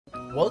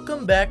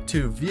Welcome back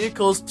to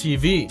Vehicles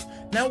TV.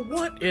 Now,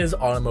 what is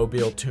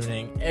automobile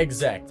tuning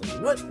exactly?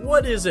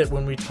 What is it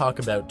when we talk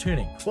about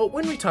tuning? Well,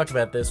 when we talk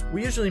about this,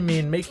 we usually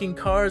mean making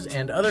cars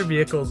and other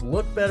vehicles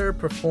look better,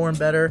 perform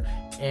better,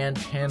 and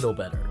handle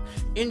better.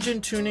 Engine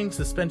tuning,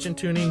 suspension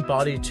tuning,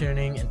 body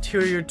tuning,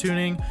 interior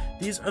tuning,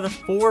 these are the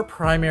four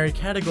primary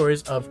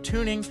categories of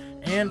tuning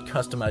and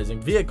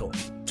customizing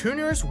vehicles.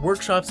 Tuners,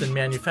 workshops, and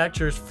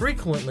manufacturers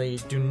frequently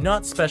do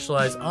not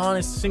specialize on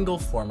a single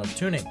form of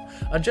tuning.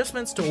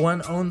 Adjustments to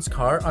one owns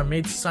car are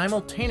made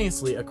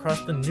simultaneously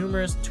across the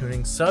numerous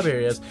tuning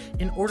sub-areas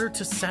in order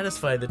to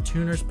satisfy the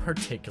tuner's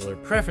particular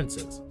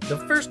preferences, the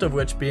first of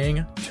which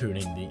being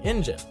tuning the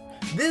engine.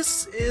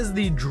 This is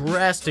the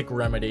drastic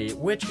remedy,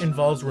 which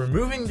involves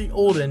removing the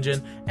old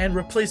engine and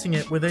replacing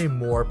it with a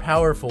more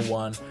powerful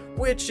one,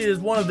 which is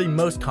one of the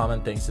most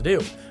common things to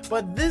do.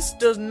 But this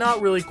does not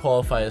really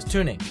qualify as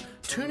tuning.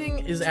 Tuning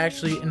is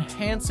actually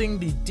enhancing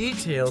the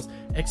details,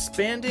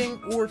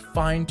 expanding or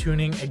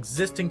fine-tuning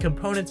existing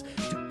components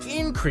to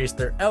increase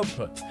their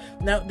output.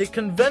 Now, the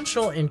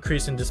conventional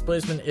increase in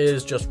displacement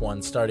is just one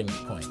starting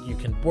point. You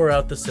can bore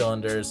out the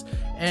cylinders,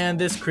 and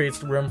this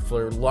creates room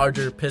for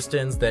larger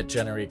pistons that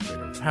generate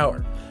greater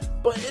power.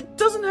 But it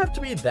doesn't have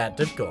to be that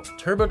difficult.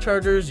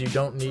 Turbochargers you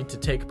don't need to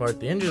take apart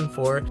the engine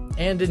for,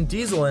 and in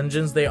diesel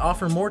engines they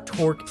offer more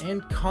torque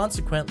and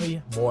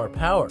consequently more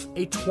power.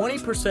 A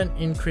 20%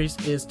 increase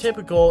is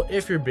typical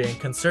if you're being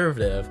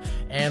conservative,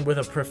 and with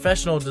a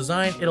professional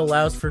design it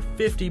allows for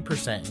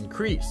 50%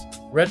 increase.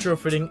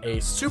 Retrofitting a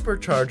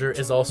supercharger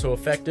is also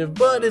effective,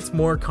 but it's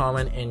more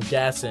common in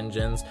gas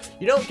engines.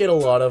 You don't get a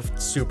lot of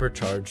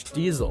supercharged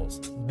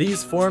diesels.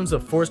 These forms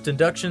of forced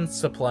induction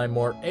supply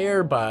more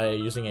air by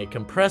using a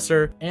compressor,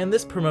 and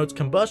this promotes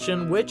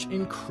combustion, which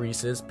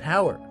increases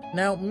power.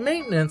 Now,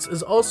 maintenance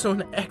is also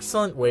an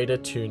excellent way to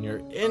tune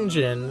your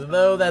engine,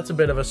 though that's a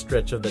bit of a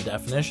stretch of the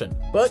definition.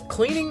 But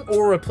cleaning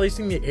or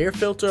replacing the air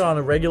filter on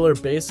a regular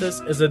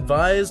basis is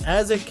advised,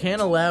 as it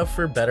can allow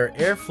for better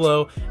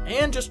airflow,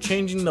 and just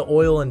changing the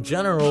oil in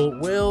general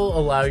will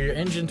allow your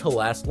engine to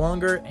last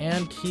longer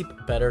and keep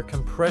better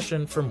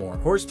compression for more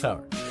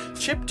horsepower.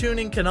 Chip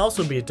tuning can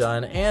also be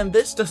done, and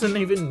this doesn't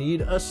even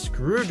need a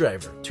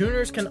screwdriver.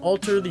 Tuners can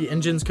alter the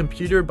engine's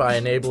computer by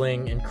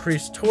enabling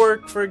increased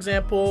torque, for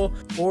example,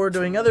 or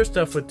doing other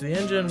stuff with the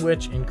engine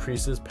which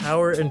increases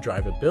power and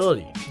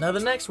drivability. Now,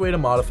 the next way to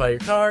modify your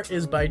car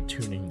is by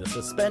tuning the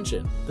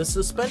suspension. The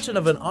suspension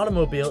of an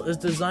automobile is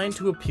designed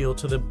to appeal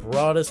to the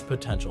broadest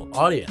potential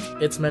audience.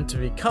 It's meant to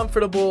be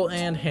comfortable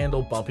and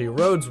handle bumpy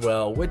roads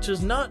well, which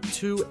is not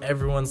to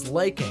everyone's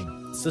liking.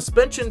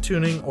 Suspension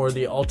tuning, or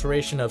the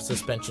alteration of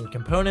suspension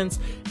components,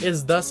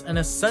 is thus an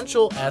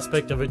essential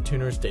aspect of a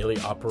tuner's daily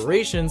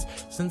operations,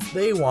 since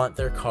they want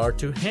their car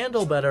to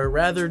handle better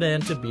rather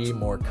than to be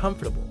more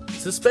comfortable.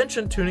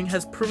 Suspension tuning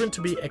has proven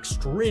to be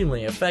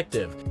extremely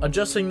effective.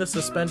 Adjusting the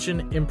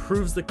suspension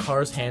improves the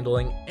car's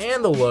handling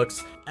and the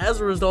looks. As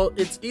a result,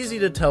 it's easy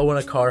to tell when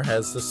a car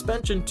has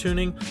suspension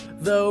tuning,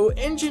 though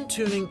engine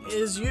tuning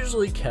is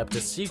usually kept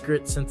a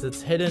secret since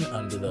it's hidden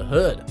under the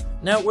hood.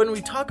 Now, when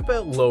we talk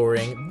about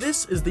lowering,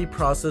 this is the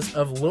process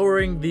of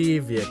lowering the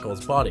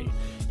vehicle's body.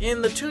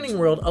 In the tuning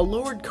world, a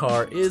lowered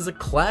car is a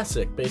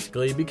classic,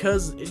 basically,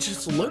 because it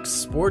just looks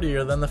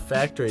sportier than the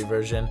factory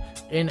version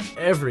in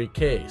every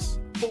case.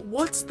 But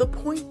what's the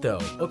point though?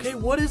 Okay,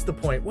 what is the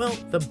point? Well,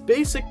 the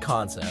basic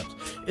concept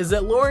is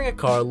that lowering a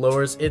car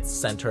lowers its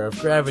center of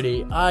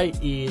gravity,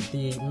 i.e.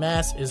 the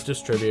mass is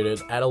distributed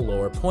at a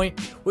lower point,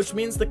 which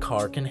means the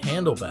car can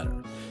handle better.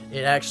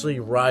 It actually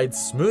rides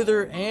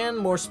smoother and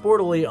more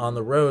sportily on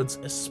the roads,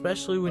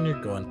 especially when you're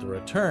going through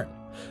a turn.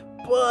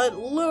 But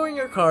lowering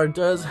your car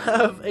does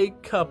have a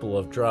couple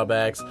of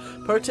drawbacks,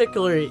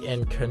 particularly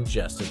in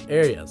congested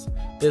areas.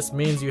 This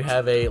means you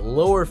have a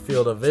lower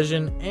field of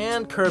vision,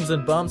 and curbs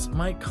and bumps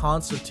might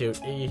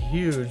constitute a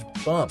huge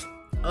bump.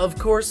 Of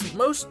course,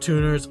 most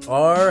tuners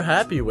are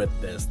happy with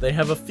this. They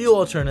have a few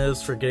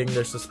alternatives for getting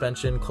their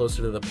suspension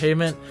closer to the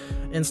pavement.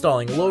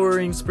 Installing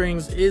lowering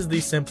springs is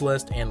the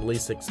simplest and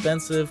least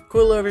expensive.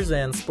 Coilovers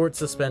and sport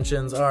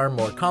suspensions are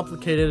more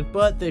complicated,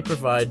 but they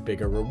provide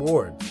bigger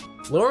rewards.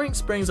 Lowering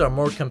springs are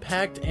more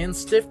compact and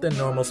stiff than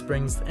normal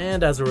springs,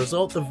 and as a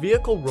result, the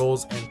vehicle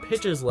rolls and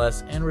pitches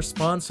less and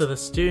responds to the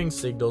steering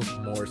signals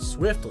more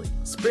swiftly.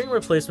 Spring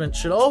replacement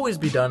should always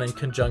be done in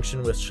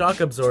conjunction with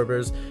shock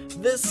absorbers.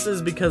 This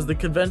is because the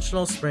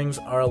conventional springs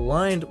are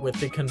aligned with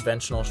the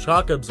conventional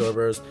shock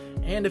absorbers,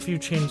 and if you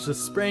change the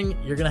spring,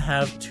 you're going to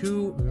have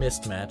two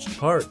mismatched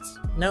parts.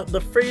 Now,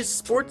 the phrase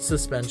sports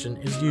suspension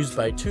is used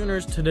by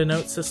tuners to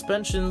denote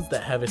suspensions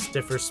that have a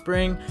stiffer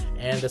spring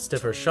and a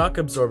stiffer shock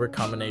absorber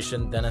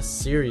combination than a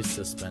series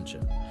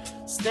suspension.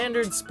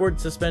 Standard sport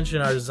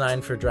suspension are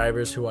designed for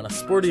drivers who want a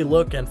sporty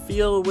look and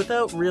feel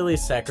without really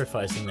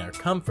sacrificing their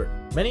comfort.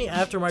 Many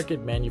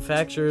aftermarket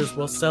manufacturers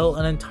will sell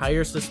an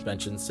entire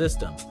suspension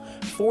system.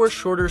 4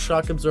 shorter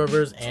shock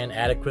absorbers and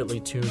adequately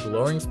tuned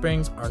lowering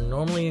springs are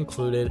normally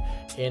included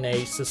in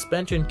a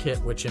suspension kit,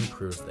 which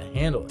improves the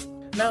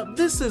handling. Now,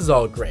 this is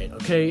all great,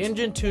 okay?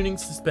 Engine tuning,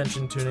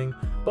 suspension tuning,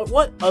 But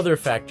what other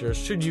factors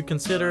should you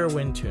consider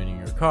when tuning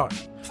your car?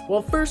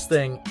 Well, first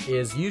thing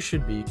is you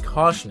should be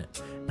cautious.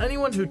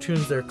 Anyone who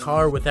tunes their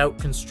car without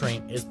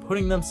constraint is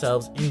putting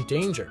themselves in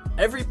danger.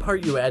 Every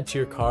part you add to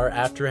your car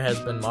after it has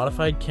been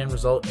modified can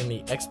result in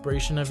the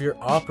expiration of your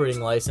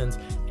operating license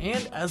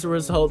and, as a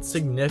result,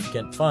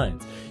 significant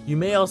fines. You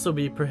may also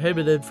be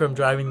prohibited from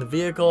driving the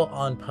vehicle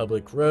on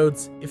public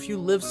roads if you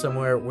live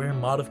somewhere where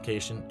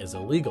modification is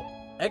illegal.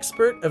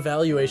 Expert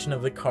evaluation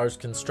of the car's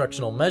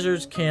constructional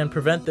measures can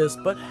prevent this,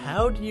 but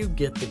how do you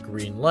get the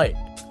green light?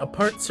 A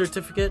part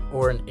certificate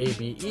or an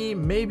ABE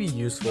may be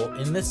useful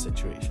in this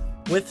situation.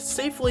 With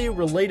safely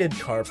related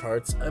car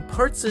parts, a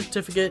part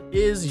certificate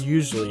is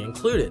usually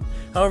included.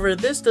 However,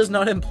 this does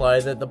not imply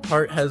that the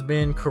part has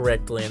been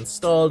correctly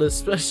installed,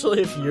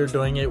 especially if you're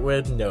doing it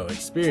with no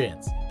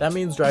experience. That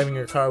means driving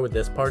your car with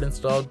this part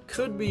installed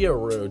could be a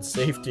road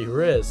safety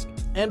risk.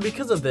 And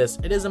because of this,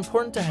 it is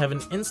important to have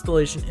an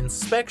installation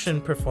inspection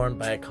performed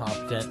by a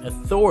competent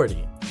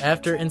authority.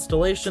 After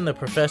installation, the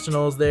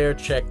professionals there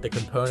check the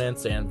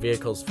components and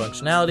vehicle's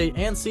functionality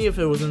and see if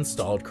it was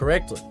installed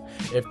correctly.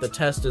 If the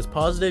test is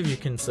positive, you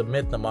can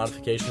submit the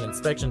modification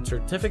inspection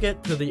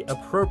certificate to the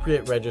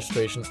appropriate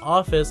registration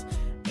office,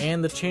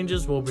 and the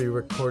changes will be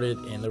recorded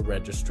in the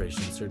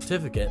registration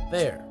certificate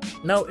there.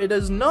 Now, it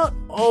is not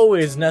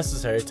always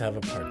necessary to have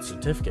a part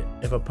certificate.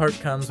 If a part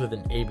comes with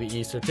an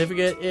ABE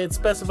certificate, it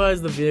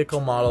specifies the vehicle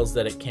models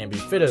that it can be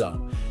fitted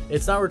on.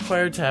 It's not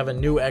required to have a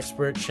new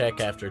expert check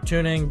after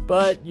tuning,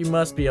 but you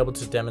must be able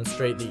to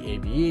demonstrate the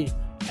ABE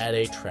at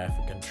a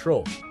traffic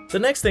control. The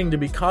next thing to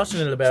be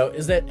cautioned about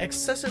is that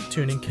excessive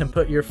tuning can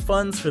put your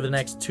funds for the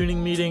next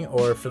tuning meeting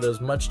or for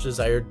those much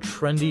desired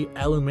trendy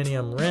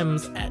aluminum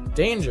rims at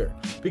danger,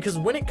 because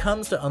when it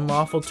comes to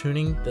unlawful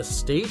tuning, the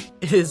state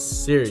is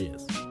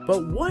serious.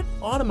 But what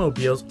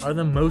automobiles are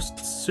the most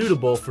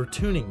suitable for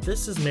tuning?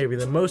 This is maybe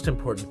the most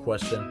important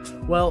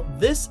question. Well,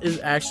 this is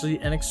actually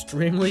an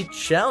extremely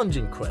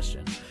challenging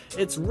question.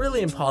 It's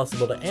really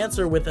impossible to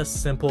answer with a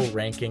simple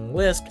ranking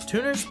list.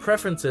 Tuners'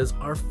 preferences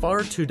are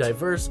far too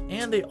diverse,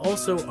 and they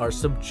also are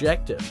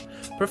subjective.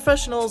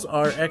 Professionals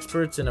are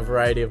experts in a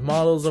variety of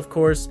models, of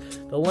course.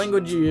 The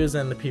language you use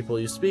and the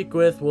people you speak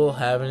with will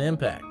have an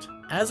impact.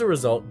 As a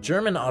result,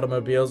 German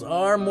automobiles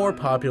are more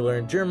popular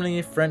in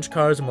Germany, French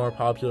cars are more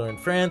popular in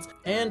France,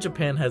 and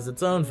Japan has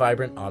its own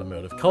vibrant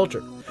automotive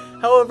culture.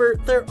 However,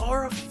 there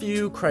are a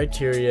few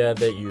criteria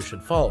that you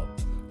should follow.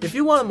 If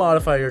you want to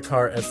modify your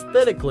car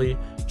aesthetically,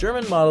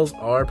 German models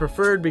are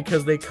preferred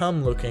because they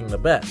come looking the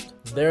best.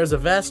 There's a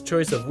vast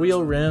choice of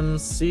wheel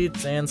rims,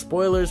 seats, and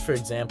spoilers, for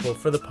example,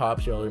 for the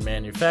popular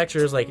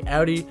manufacturers like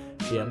Audi,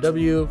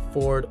 BMW,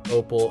 Ford,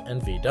 Opel,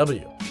 and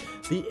VW.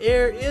 The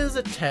air is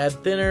a tad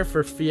thinner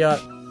for Fiat,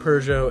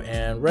 Peugeot,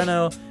 and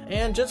Renault,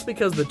 and just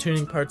because the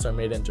tuning parts are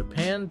made in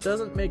Japan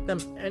doesn't make them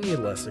any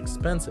less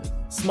expensive.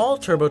 Small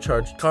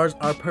turbocharged cars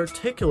are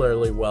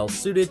particularly well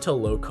suited to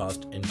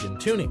low-cost engine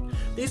tuning.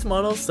 These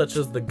models, such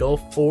as the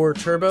Golf 4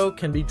 Turbo,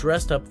 can be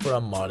dressed up for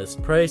a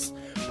modest price.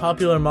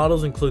 Popular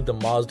models include the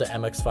Mazda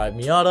MX-5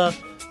 Miata,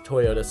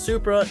 Toyota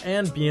Supra,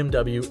 and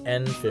BMW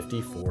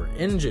N54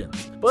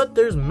 engines. But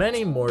there's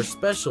many more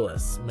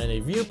specialists, many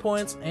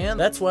viewpoints, and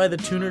that's why the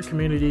tuner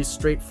community's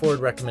straightforward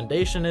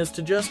recommendation is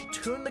to just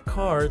tune the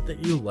car that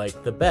you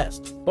like the best.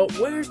 But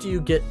where do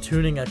you get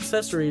tuning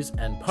accessories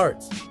and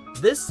parts?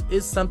 This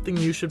is something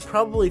you should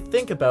probably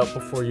think about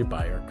before you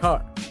buy your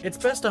car. It's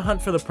best to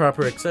hunt for the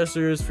proper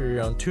accessories for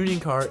your own tuning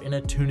car in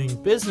a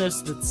tuning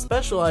business that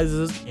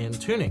specializes in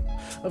tuning.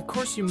 Of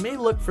course, you may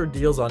look for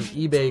deals on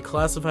eBay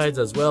classifieds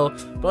as well,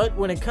 but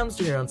when it comes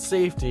to your own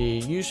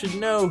safety, you should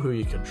know who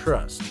you can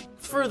trust.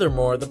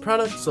 Furthermore, the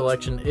product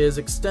selection is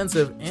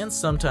extensive and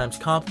sometimes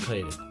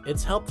complicated.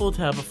 It's helpful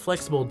to have a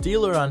flexible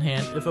dealer on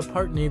hand if a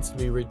part needs to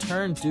be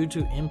returned due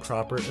to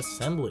improper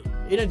assembly.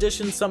 In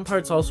addition, some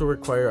parts also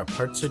require a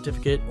part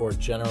certificate or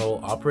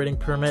general operating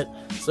permit,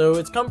 so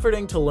it's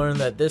comforting to learn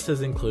that this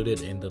is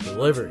included in the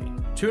delivery.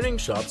 Tuning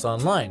shops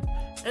online.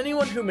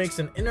 Anyone who makes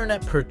an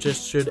internet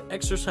purchase should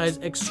exercise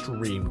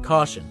extreme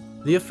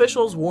caution. The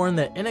officials warn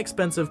that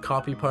inexpensive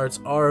copy parts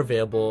are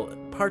available,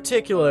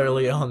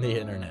 particularly on the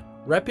internet.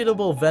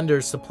 Reputable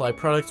vendors supply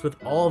products with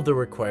all of the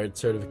required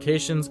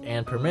certifications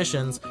and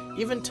permissions.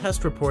 Even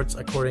test reports,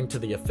 according to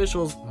the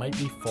officials, might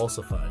be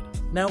falsified.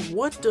 Now,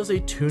 what does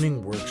a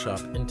tuning workshop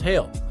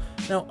entail?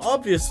 Now,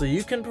 obviously,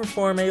 you can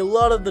perform a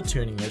lot of the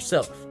tuning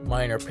yourself.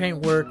 Minor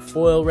paintwork,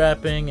 foil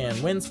wrapping,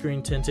 and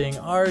windscreen tinting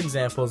are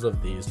examples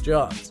of these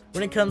jobs.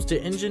 When it comes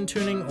to engine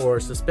tuning or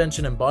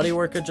suspension and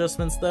bodywork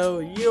adjustments, though,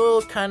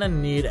 you'll kinda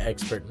need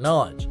expert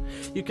knowledge.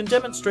 You can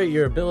demonstrate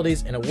your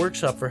abilities in a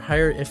workshop for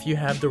hire if you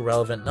have the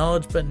relevant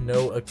knowledge but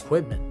no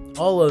equipment.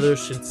 All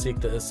others should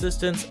seek the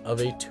assistance of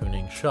a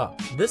tuning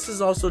shop. This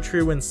is also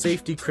true when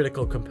safety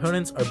critical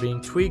components are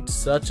being tweaked,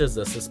 such as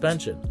the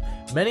suspension.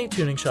 Many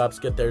tuning shops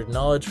get their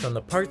knowledge from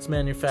the parts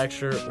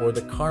manufacturer or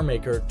the car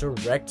maker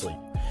directly.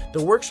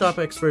 The workshop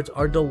experts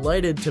are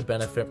delighted to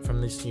benefit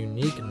from this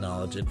unique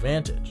knowledge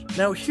advantage.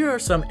 Now, here are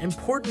some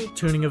important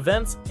tuning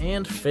events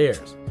and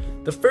fairs.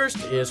 The first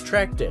is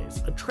track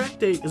days. A track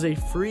day is a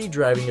free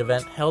driving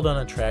event held on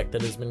a track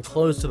that has been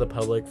closed to the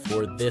public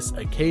for this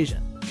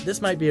occasion.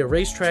 This might be a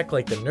racetrack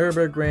like the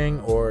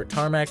Nürburgring or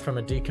tarmac from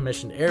a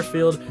decommissioned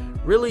airfield.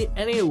 Really,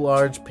 any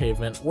large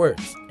pavement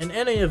works. In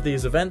any of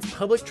these events,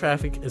 public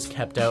traffic is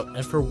kept out,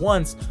 and for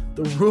once,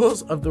 the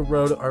rules of the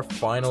road are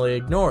finally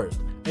ignored.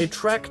 A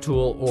track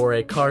tool, or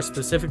a car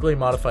specifically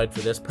modified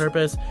for this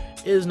purpose,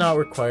 is not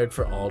required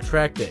for all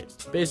track days.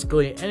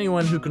 Basically,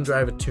 anyone who can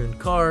drive a tuned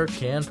car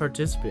can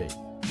participate.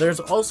 There's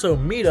also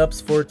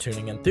meetups for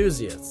tuning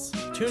enthusiasts.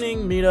 Tuning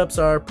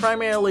meetups are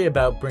primarily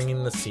about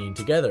bringing the scene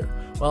together.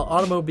 While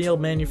automobile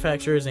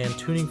manufacturers and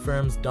tuning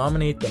firms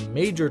dominate the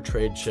major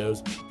trade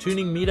shows,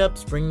 tuning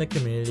meetups bring the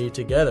community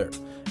together.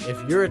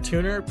 If you're a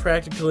tuner,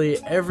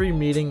 practically every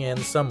meeting and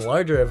some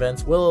larger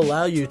events will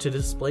allow you to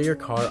display your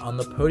car on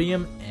the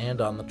podium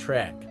and on the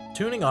track.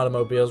 Tuning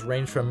automobiles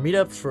range from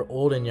meetups for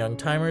old and young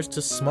timers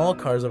to small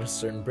cars of a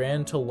certain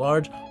brand to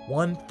large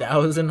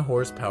 1,000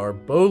 horsepower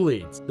bow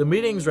leads. The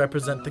meetings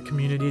represent the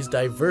community's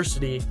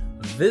diversity.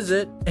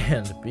 Visit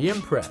and be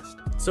impressed.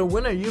 So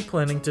when are you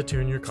planning to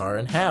tune your car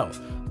and how?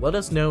 Let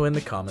us know in the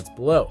comments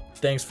below.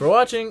 Thanks for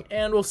watching,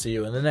 and we'll see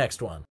you in the next one.